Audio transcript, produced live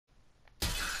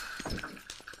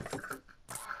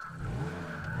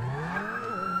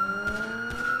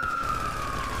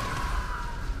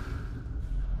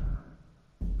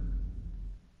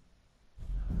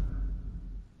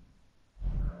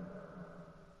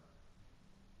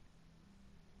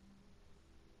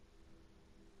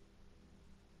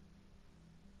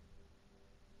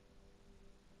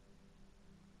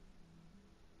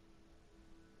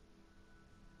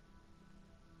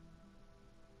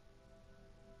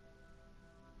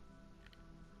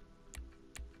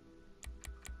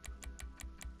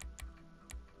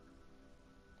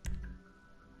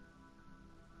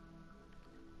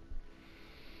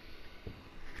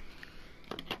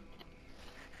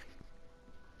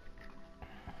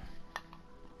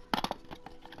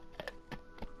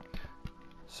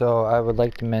So I would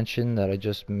like to mention that I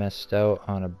just messed out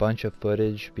on a bunch of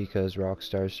footage because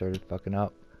Rockstar started fucking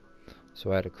up.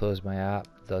 So I had to close my app,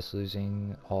 thus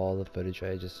losing all the footage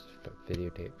I just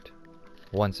videotaped.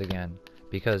 Once again,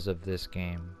 because of this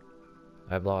game.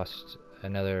 I've lost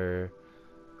another,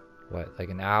 what, like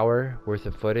an hour worth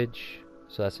of footage?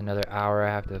 So that's another hour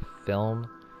I have to film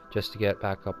just to get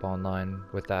back up online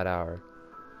with that hour.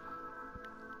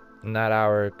 And that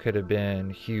hour could have been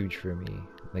huge for me.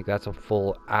 Like, that's a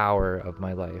full hour of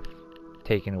my life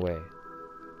taken away.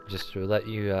 Just to let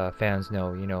you fans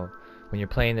know, you know, when you're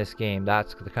playing this game,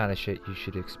 that's the kind of shit you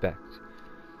should expect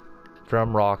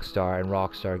from Rockstar and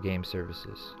Rockstar Game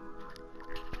Services.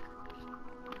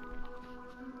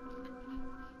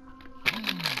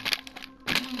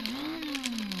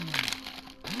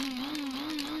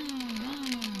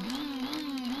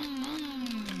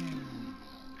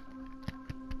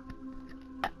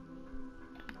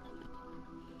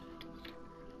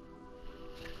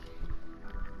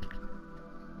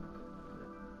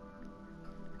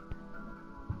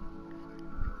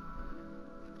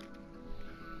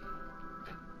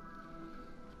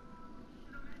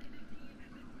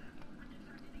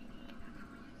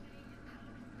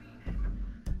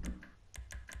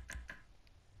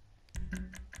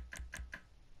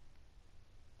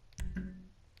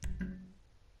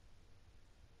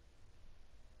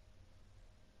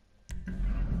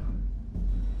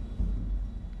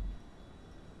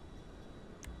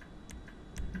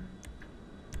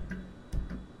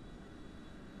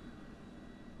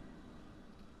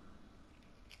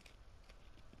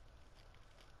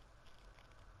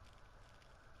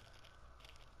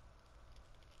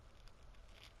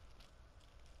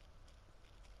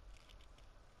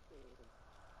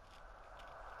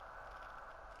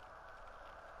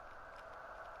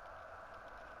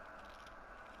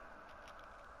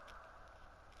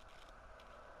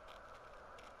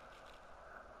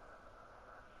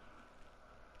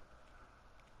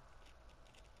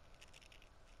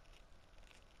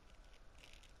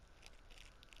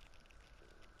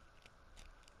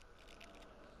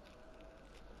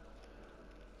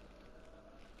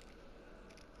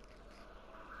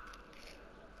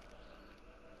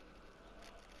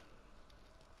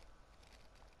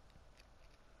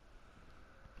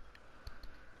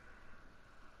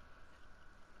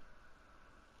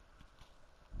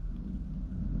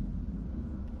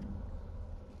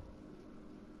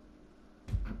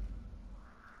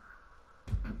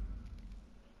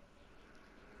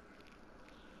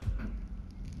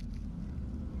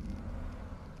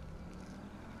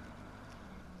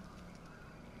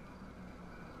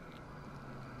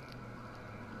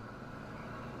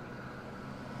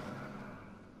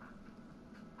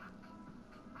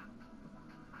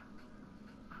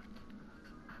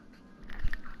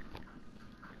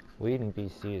 Weed in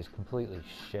BC is completely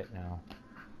shit now.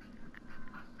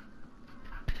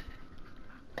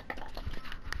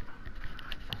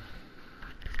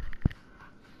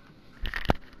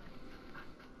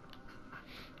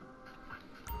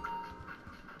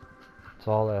 It's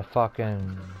all that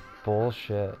fucking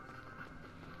bullshit.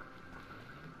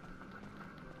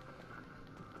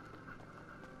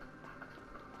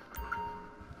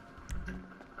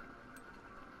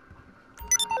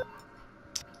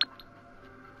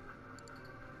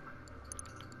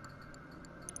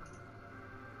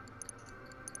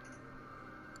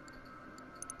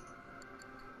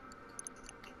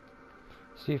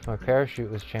 See if my parachute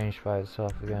was changed by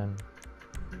itself again.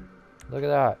 Look at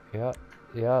that. Yep.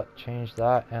 Yep. Change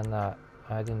that and that.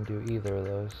 I didn't do either of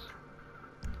those.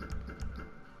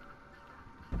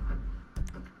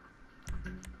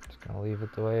 Just gonna leave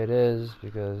it the way it is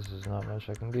because there's not much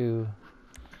I can do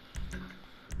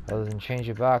other than change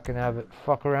it back and have it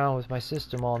fuck around with my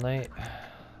system all night.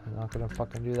 I'm not gonna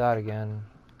fucking do that again.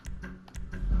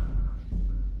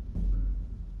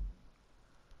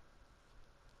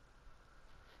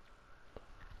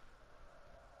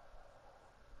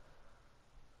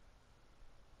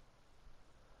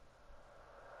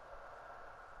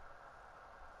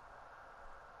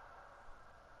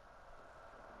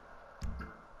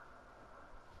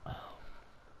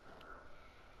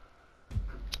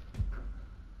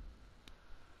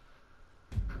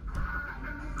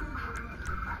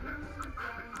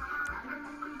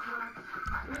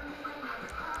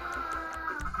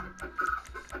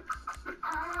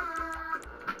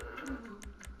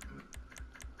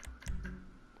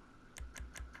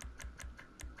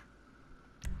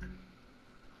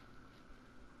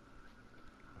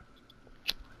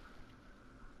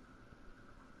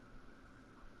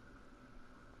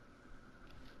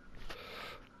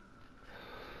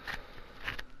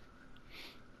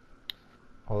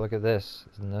 Oh, look at this.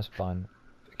 Isn't this fun?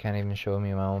 Can't even show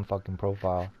me my own fucking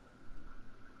profile.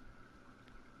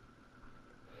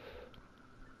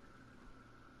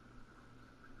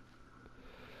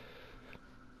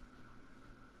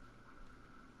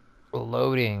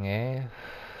 Loading, eh?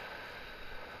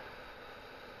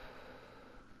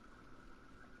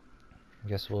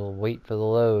 Guess we'll wait for the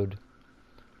load.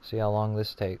 See how long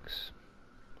this takes.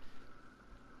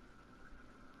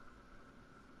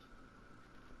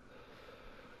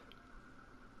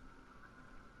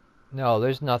 No,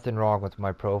 there's nothing wrong with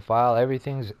my profile.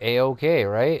 Everything's a-okay,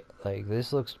 right? Like,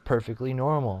 this looks perfectly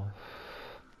normal.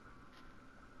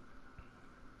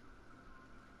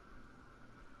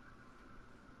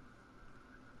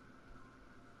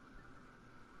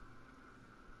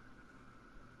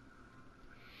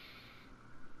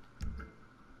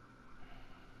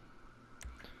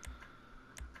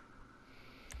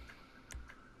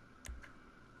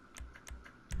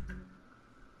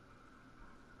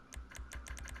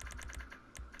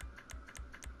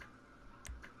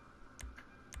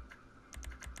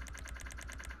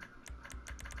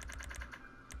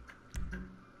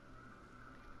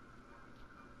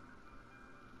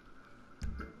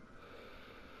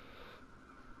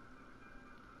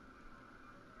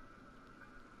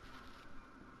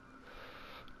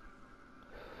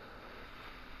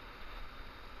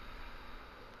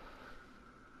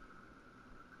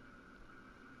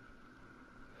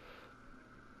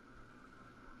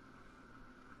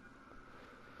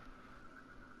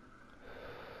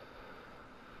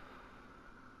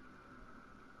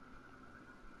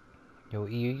 Yo,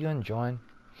 E, you gonna join?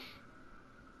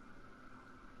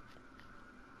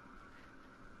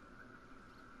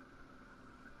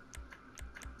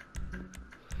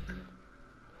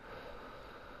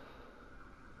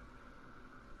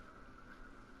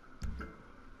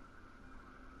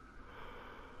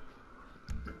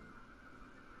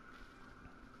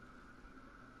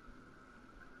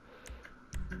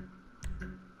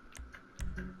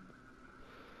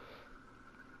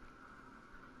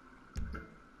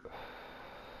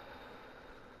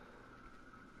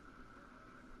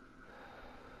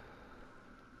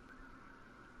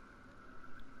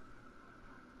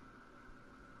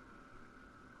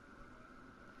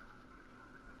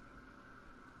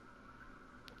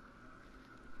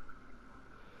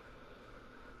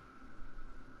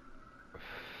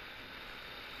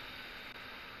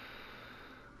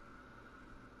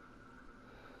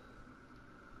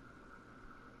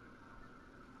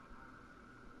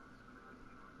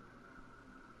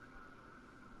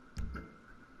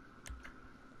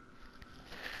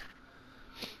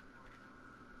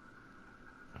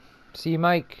 See,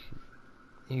 Mike,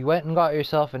 you went and got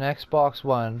yourself an Xbox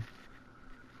One.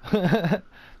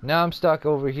 Now I'm stuck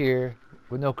over here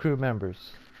with no crew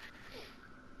members.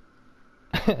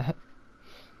 You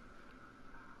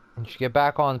should get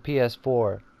back on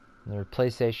PS4 and the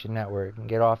PlayStation Network and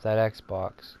get off that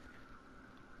Xbox.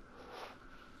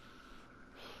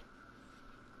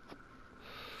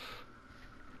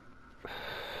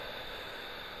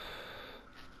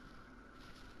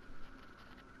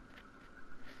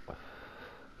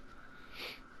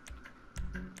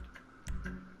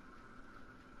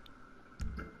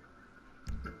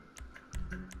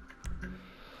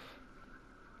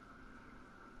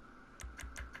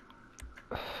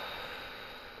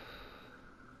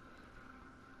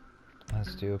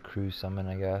 Let's do a crew summon,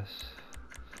 I guess.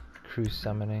 Crew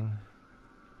summoning.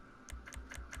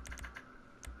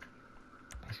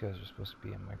 These guys are supposed to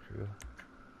be in my crew.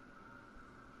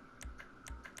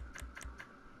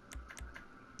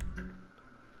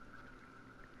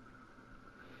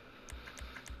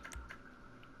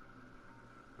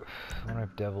 I wonder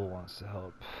if Devil wants to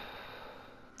help.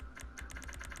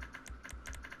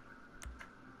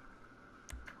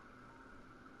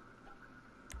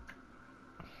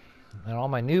 And all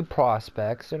my new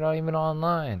prospects, they're not even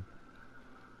online.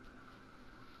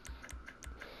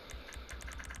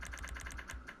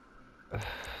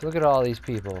 Look at all these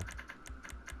people.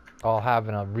 All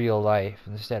having a real life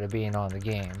instead of being on the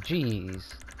game.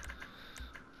 Jeez.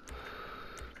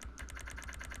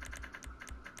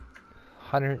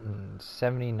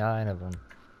 179 of them.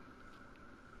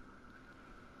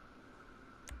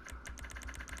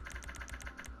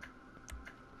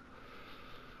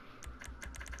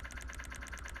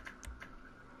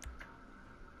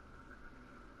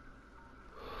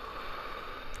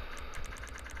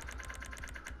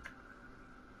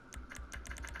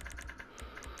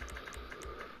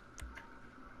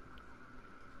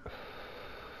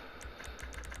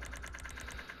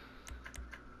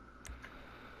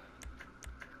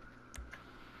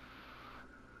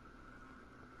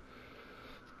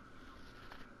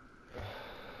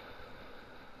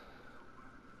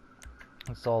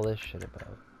 What's all this shit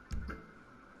about?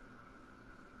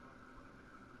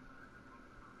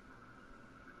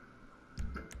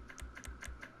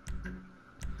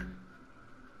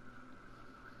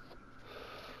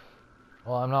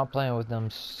 Well, I'm not playing with them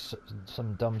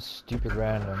some dumb stupid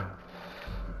random.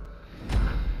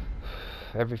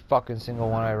 Every fucking single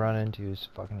one I run into is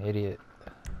a fucking idiot.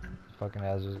 Fucking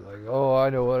has this like, oh, I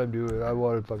know what I'm doing. I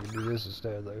want to fucking do this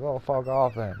instead. Like, oh, fuck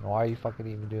off then. Why are you fucking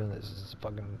even doing this? This is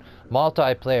fucking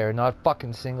multiplayer, not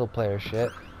fucking single player shit.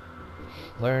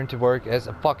 Learn to work as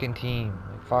a fucking team.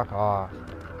 Like, fuck off.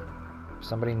 If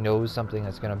somebody knows something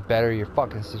that's gonna better your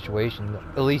fucking situation,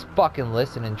 at least fucking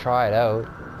listen and try it out.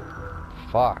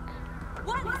 Fuck.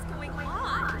 What is going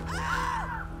on?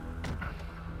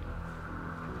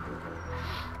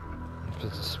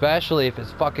 Especially if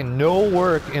it's fucking no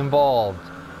work involved.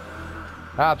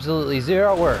 Absolutely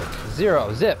zero work.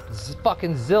 Zero. Zip.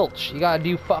 Fucking zilch. You gotta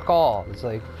do fuck all. It's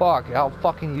like, fuck, how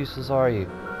fucking useless are you?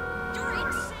 You're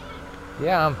insane.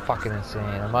 Yeah, I'm fucking insane.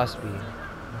 I must be.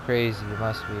 I'm crazy. It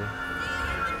must be.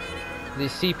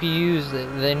 These CPUs,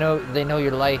 they know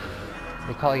your life.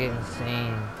 They call you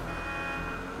insane.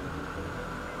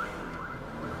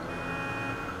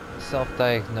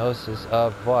 Self-diagnosis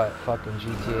of what? Fucking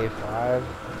GTA 5?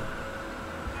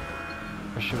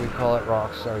 Or should we call it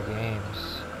Rockstar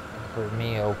Games? For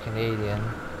me, oh Canadian,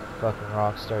 fucking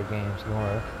Rockstar Games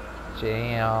North.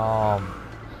 Damn.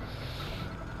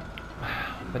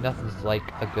 But nothing's like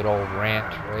a good old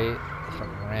rant, right?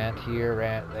 Fucking rant here,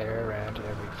 rant there, rant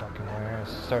every fucking where.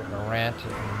 It's starting to rant in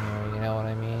here, you know what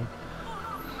I mean?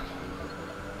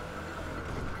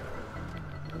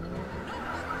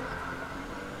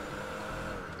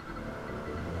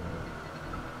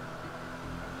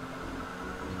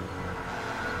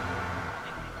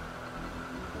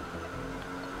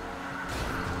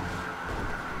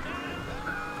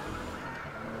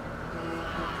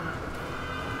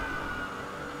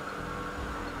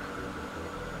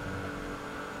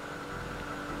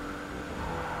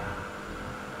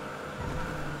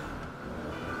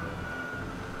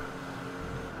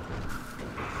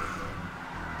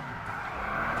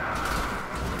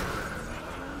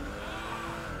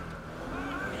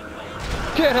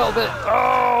 Can't help it.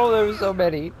 Oh, there were so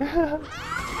many.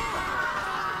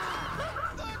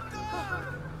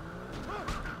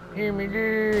 Hear me,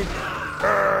 dude.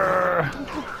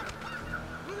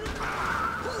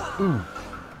 Ooh.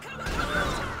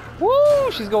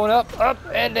 Woo! She's going up, up,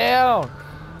 and down.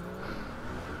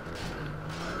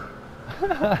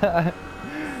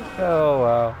 Oh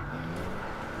wow.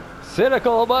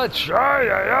 Cynical much. Ay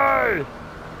ay ay.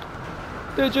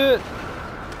 Digit.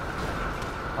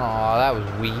 Aw, that was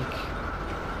weak.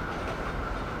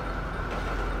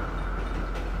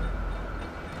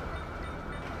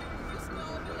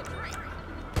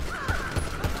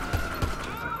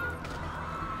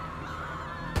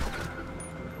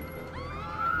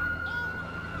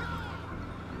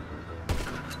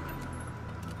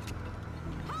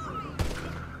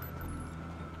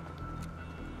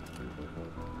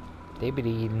 They've been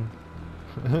eating.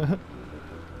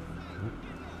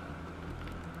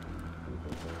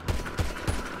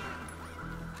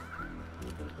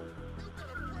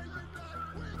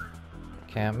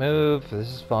 Can't move. This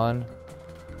is fun.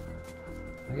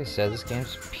 Like I said, this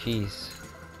game's peace.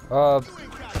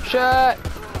 Shut!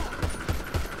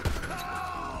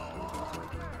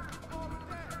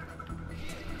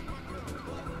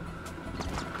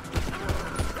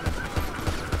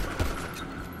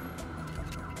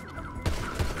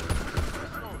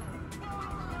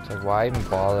 It's like, why even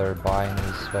bother buying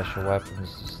these special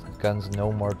weapons? This gun's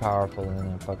no more powerful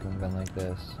than a fucking gun like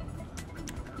this.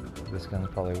 This gun's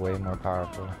probably way more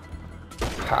powerful.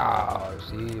 Pow!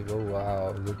 See? Oh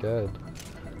wow, you're dead.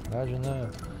 Imagine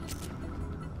that.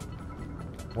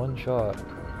 One shot.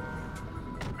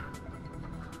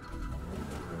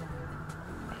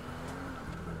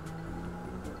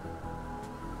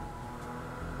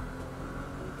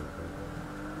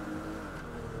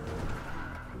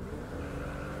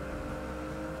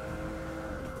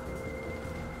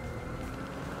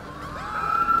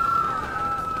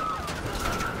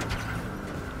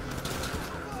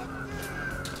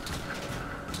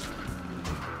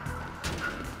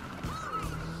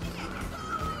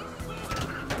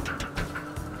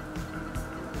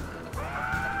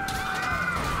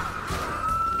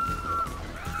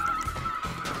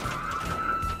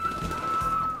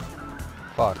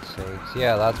 Fuck's sakes.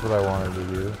 Yeah, that's what I wanted to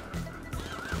do.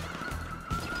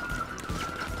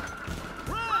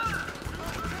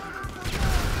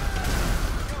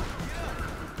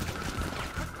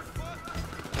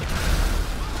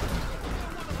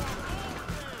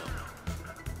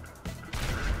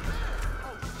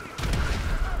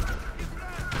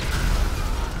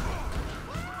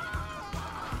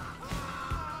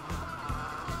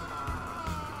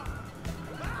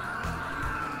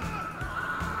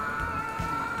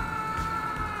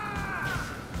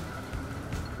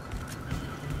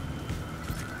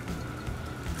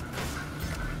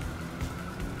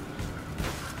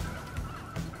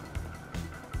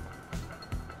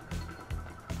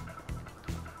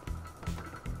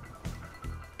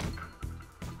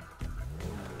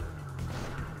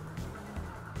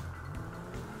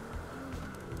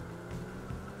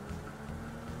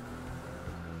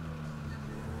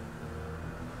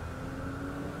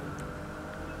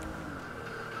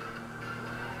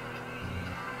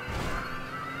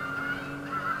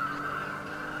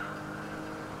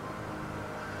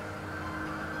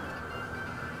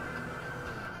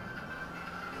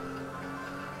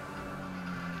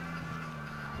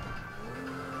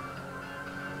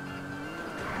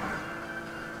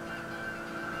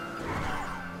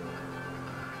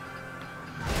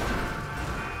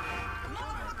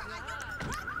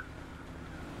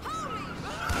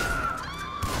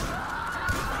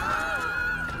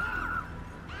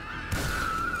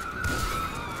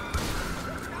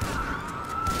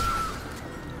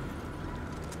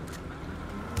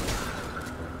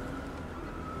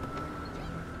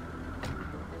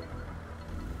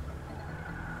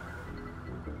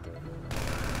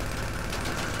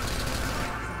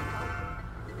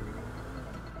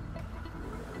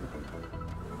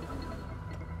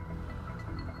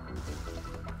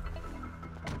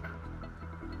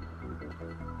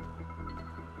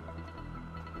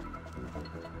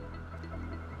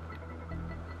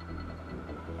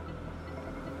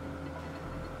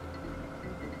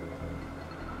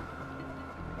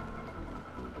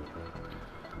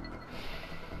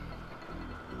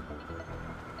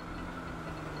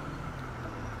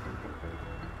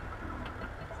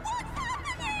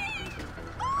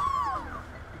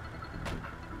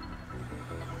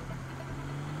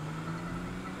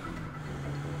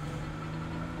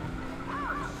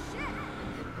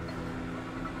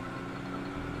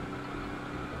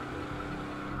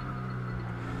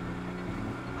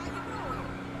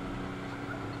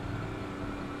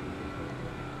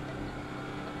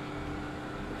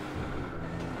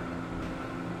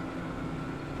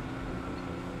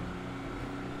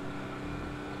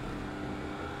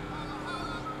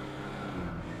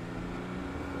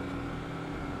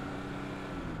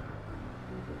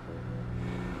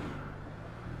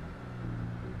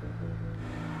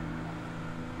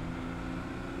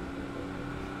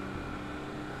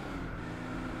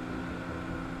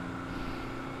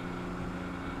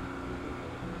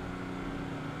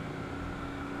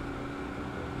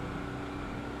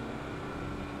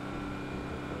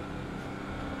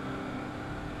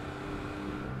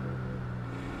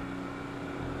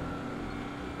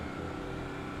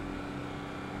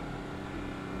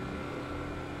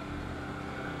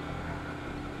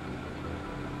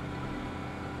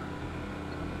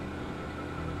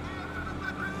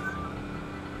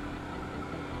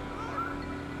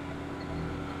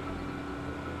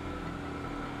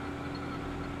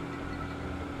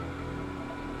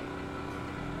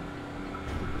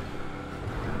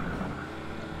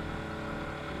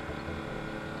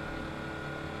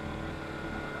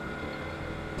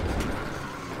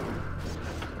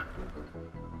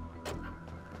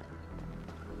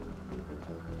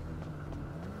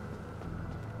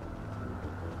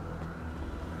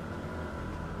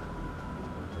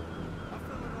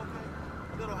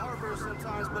 nerves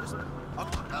sometimes, but it's...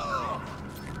 What the hell?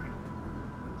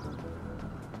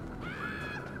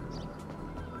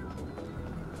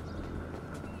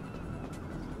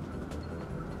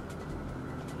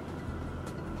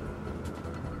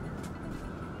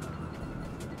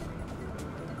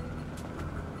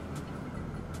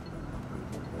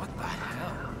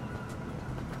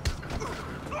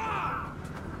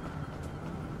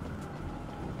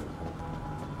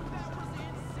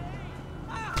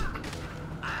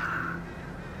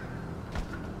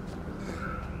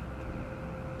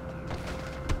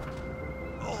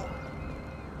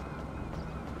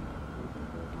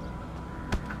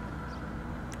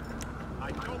 I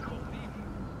don't believe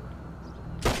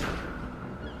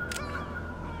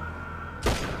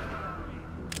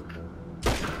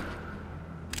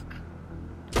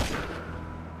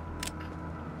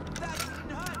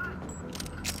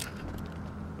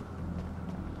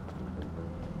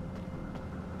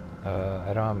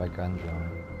I don't have my gun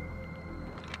drawn.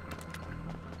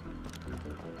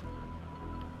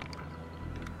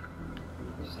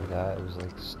 See that? It was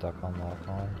like stuck on lock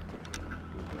on.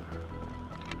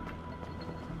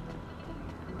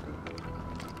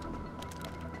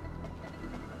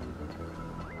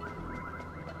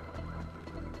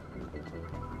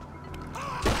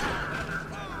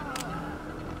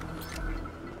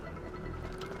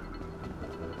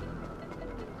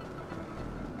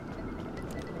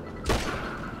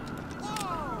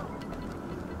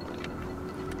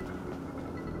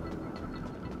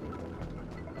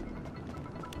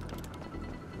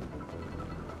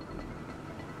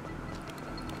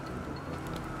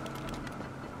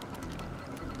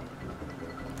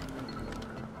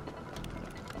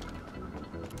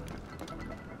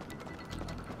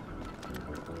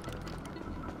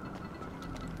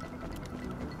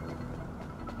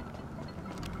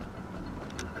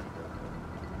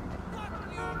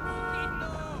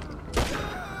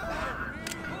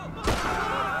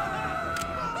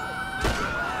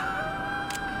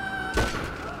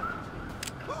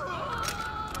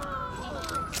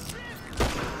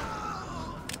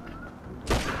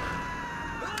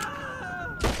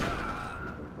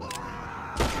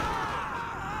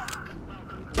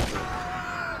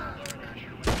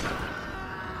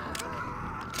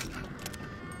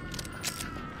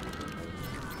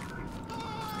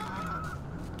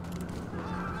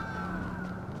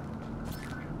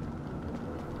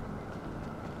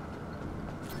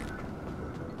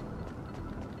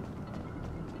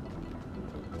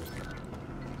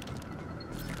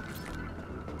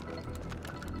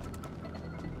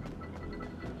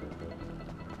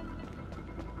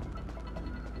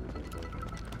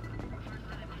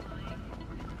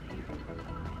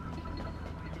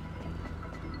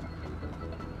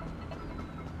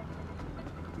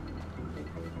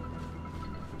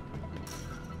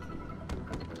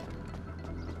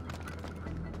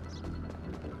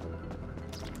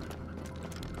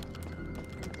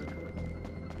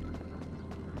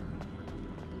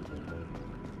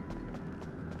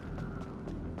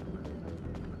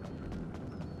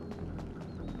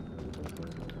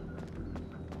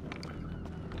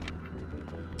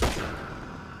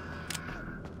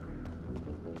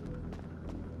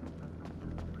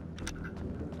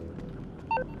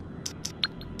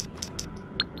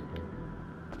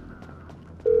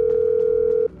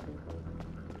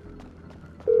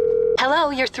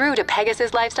 Hello, you're through to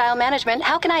Pegasus Lifestyle Management.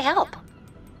 How can I help?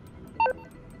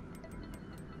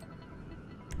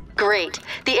 Great.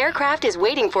 The aircraft is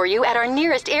waiting for you at our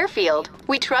nearest airfield.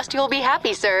 We trust you'll be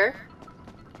happy, sir.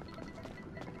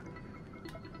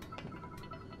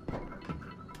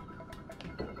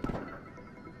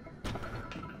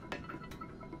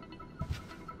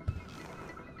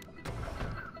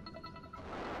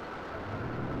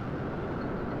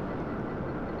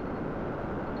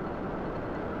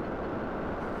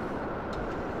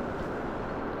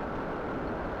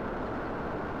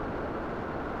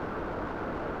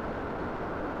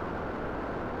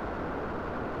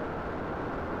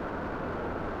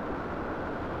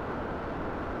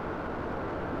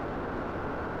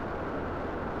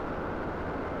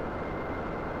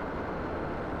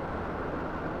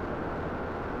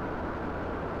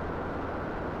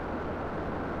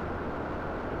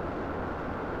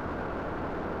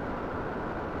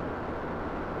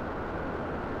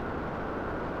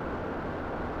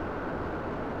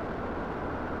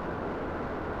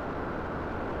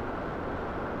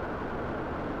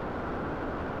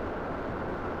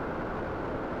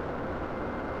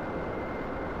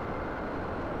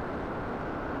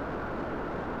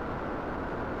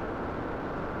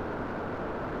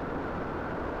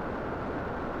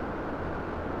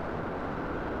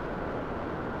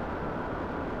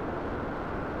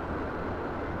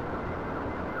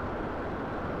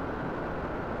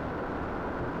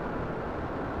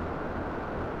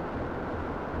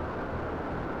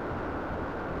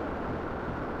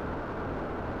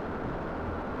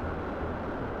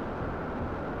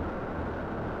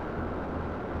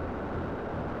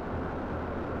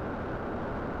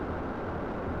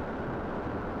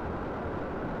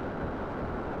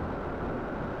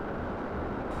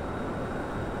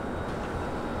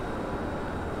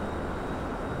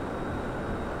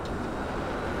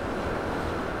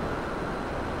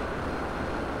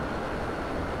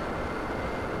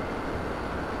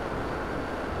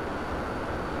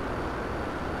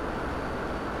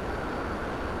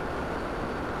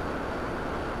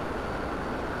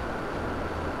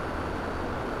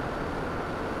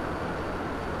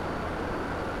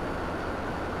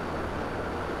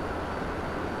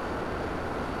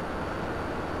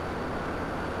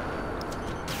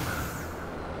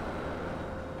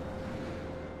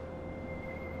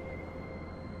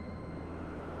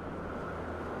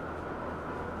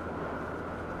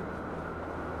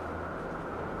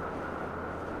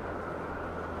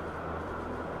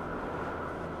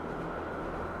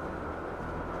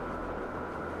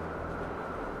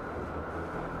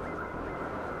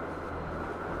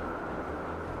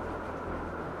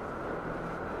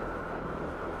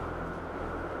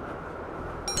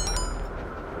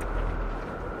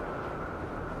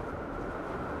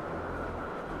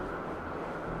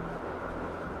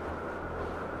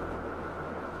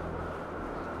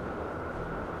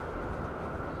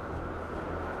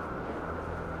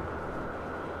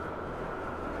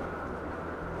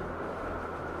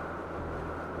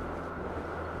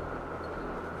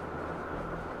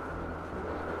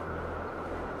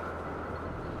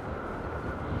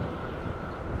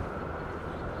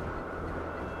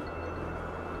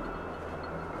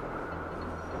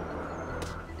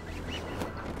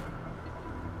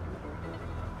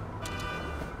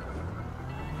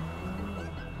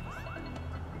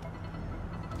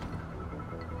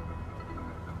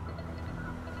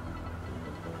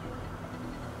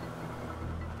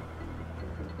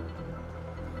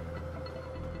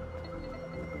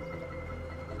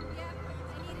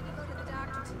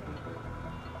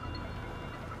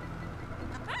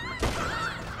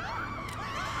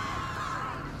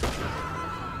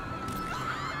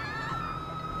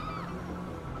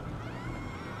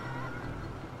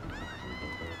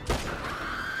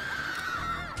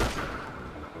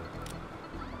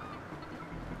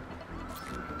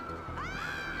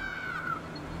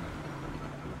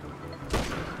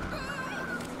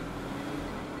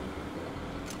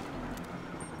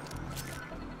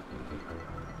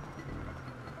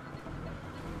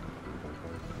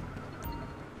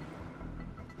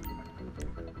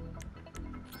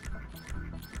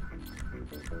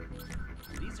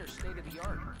 These are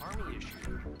state-of-the-art, Army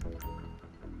issue.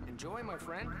 Enjoy, my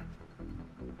friend.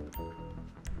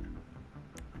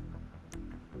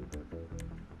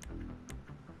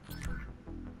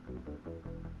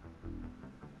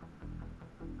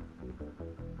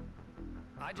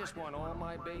 I just want all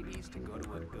my babies to go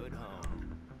to a good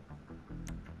home.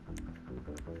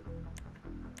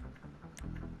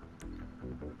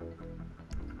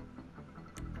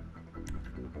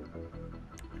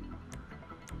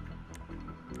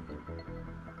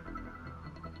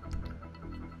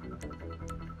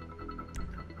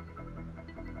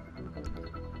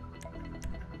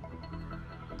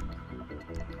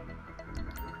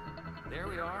 There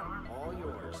we are, all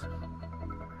yours.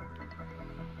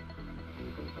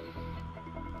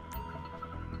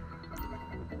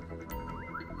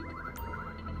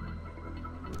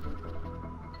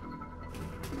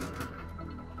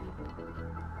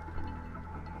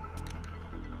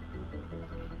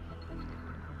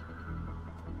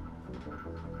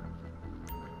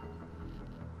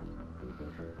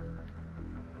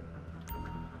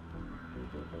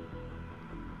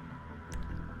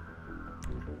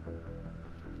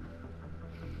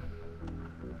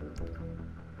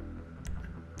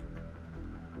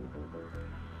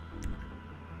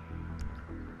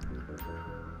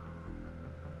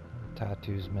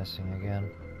 Tattoo's missing again.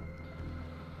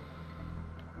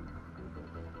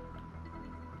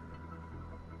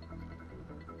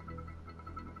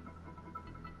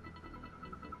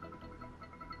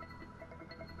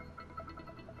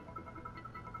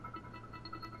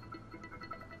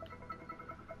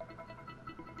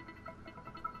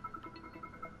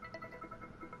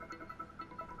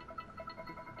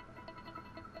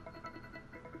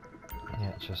 Yeah,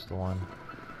 it's just the one.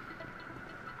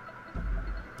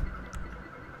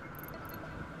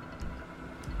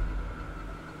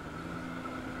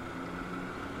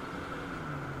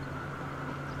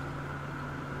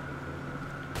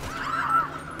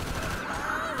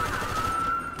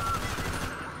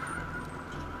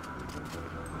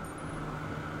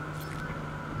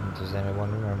 Does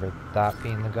anyone remember that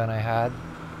being the gun I had?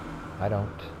 I don't.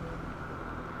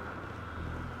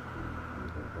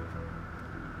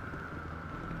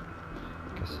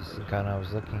 Guess it's the gun I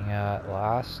was looking at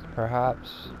last,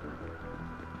 perhaps?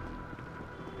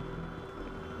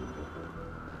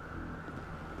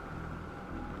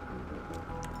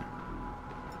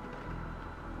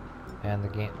 And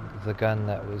the gun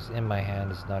that was in my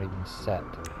hand is not even set.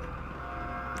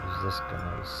 It was this gun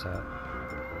that was set.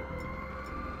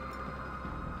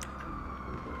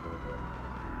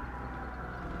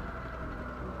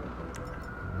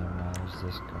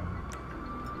 This gun.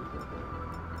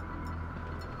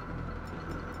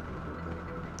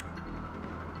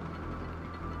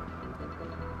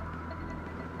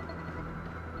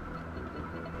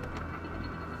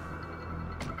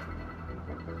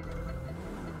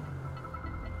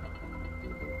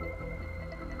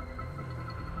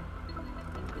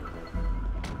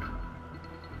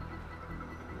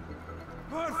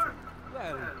 Perfect!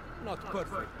 Well, not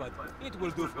perfect, but it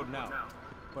will do for now.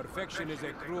 Perfection is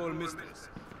a cruel mistress.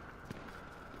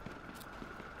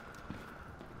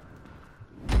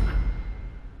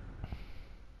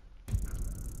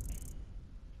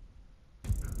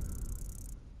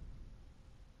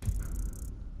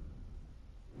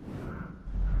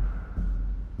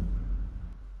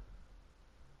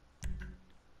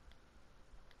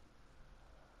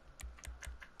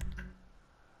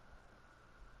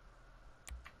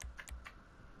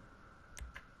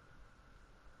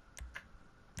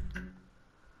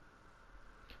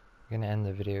 Gonna end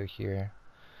the video here.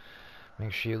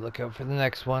 Make sure you look out for the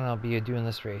next one. I'll be doing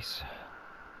this race.